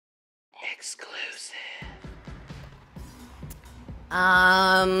Exclusive.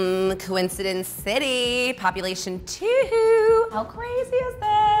 Coincidence City, population 2. How crazy is this?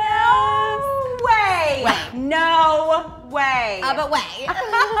 No way. No way. But wait.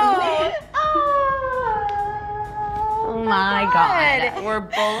 Oh my God. We're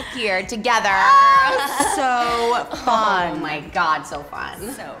both here together. So fun. Oh my God, so fun.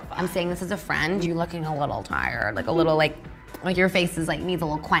 So fun. I'm saying this as a friend. You're looking a little tired, like a little like your face is like needs a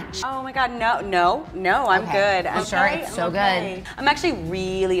little quench. Oh my God, no, I'm Okay. good. I'm Sure, it's so good. I'm actually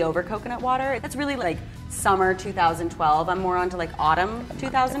really over coconut water. That's really like summer 2012. I'm more onto like autumn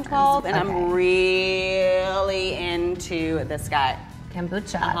 2012, and I'm really into this guy.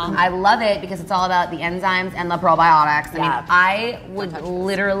 Kombucha. I love it because it's all about the enzymes and the probiotics. Yeah. I mean, I would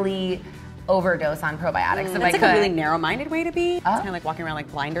literally overdose on probiotics if I That's could. like a really narrow-minded way to be. It's kind of like walking around like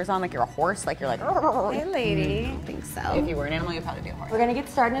blinders on, like you're a horse, like you're like, Hey, lady. I think so. If you were an animal, you'd probably be a horse. We're gonna get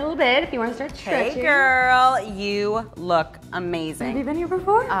started in a little bit if you want to start stretching. Hey girl, you look amazing. Have you been here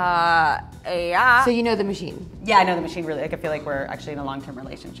before? Yeah. So you know the machine. Yeah, I know the machine really. Like, I feel like we're actually in a long-term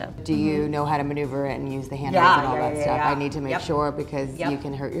relationship. Do you know how to maneuver it and use the handles Yeah, and all that stuff? yeah. I need to make Yep. sure because Yep. you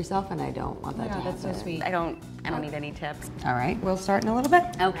can hurt yourself and I don't want that to happen. That's so sweet. I don't need any tips. All right, we'll start in a little bit.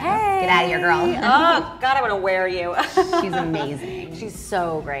 Okay. Get out of here, girl. Oh God, I want to wear you. She's amazing. She's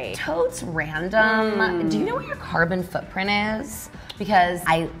so great. Totes random. Do you know what your carbon footprint is? Because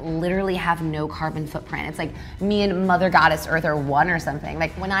I literally have no carbon footprint. It's like me and Mother Goddess Earth are one or something.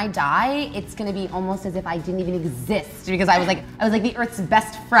 Like when I die, it's gonna be almost as if I didn't even exist because I was like the Earth's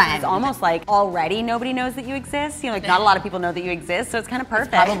best friend. It's almost like already nobody knows that you exist. You know, like not a lot of people know that you exist, so it's kind of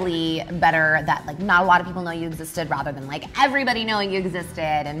perfect. It's probably better that like not a lot of people know you existed rather than like everybody knowing you existed.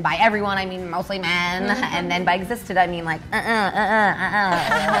 And by everyone, I mean mostly men. And then by existed, I mean like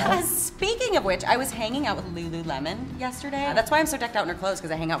Speaking of which, I was hanging out with Lululemon yesterday. That's why I'm so decked out in her clothes,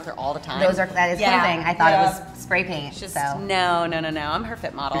 because I hang out with her all the time. that is clothing. I thought it was spray paint. Just, so no. I'm her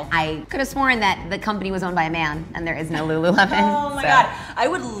fit model. I could have sworn that the company was owned by a man, and there is no Lululemon. Oh my God. I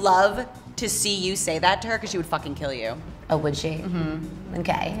would love to see you say that to her, because she would fucking kill you. Oh, would she? Mm-hmm.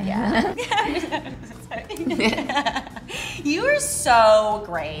 Okay. Yeah. You are so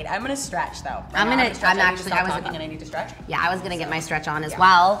great. I'm gonna stretch though. I'm actually. I need to stretch. Yeah, I was gonna get my stretch on as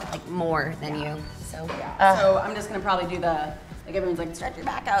well, like more than you. So So I'm just gonna probably do the, like everyone's like, stretch your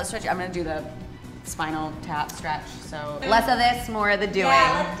back out, stretch. I'm gonna do the spinal tap stretch. So less of this, more of the doing.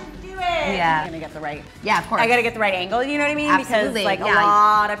 Yeah, let's do it. Yeah. I'm gonna get the right. Yeah, of course. I gotta get the right angle. You know what I mean? Absolutely, Because like yeah. a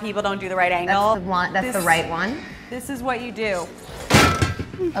lot of people don't do the right angle. That's the one. That's the right one. This is what you do.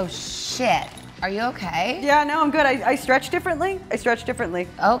 Oh shit. Are you okay? Yeah, no, I'm good. I stretch differently.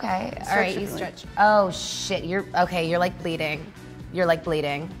 Okay. All right. You stretch. Oh shit. You're okay. You're like bleeding.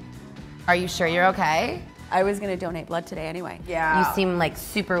 Are you sure you're okay? I was gonna donate blood today anyway. Yeah. You seem like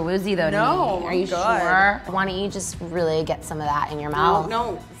super woozy though to No, me. Are you I'm good. sure? Why don't you just really get some of that in your mouth?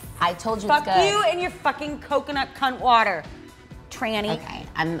 No. I told you Fuck it's good. you and your fucking coconut cunt water, tranny. Okay.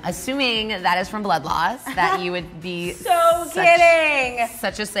 I'm assuming that is from blood loss, that you would be So kidding.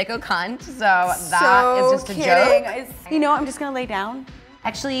 such a psycho cunt. So that is just a joke. You know, I'm just gonna lay down. I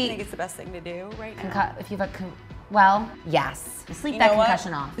Actually, think it's the best thing to do right now. if you have well, yes. Sleep You that know what?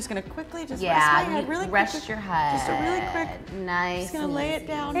 concussion off. Just gonna quickly rest my Yeah, head really rest quick. your head. Just a really quick. Nice. Just gonna lay it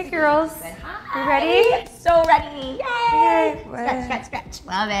down. Hey girls, you ready? So ready. Yay! Stretch.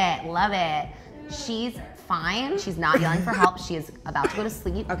 Love it. She's fine. She's not yelling for help. She is about to go to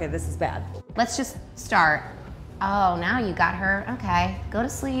sleep. Okay, this is bad. Let's just start. Oh, now you got her. Okay, go to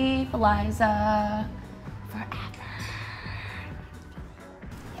sleep, Eliza. Forever.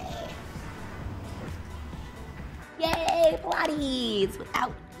 Yay, Pilates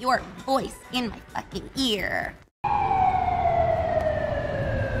without your voice in my fucking ear.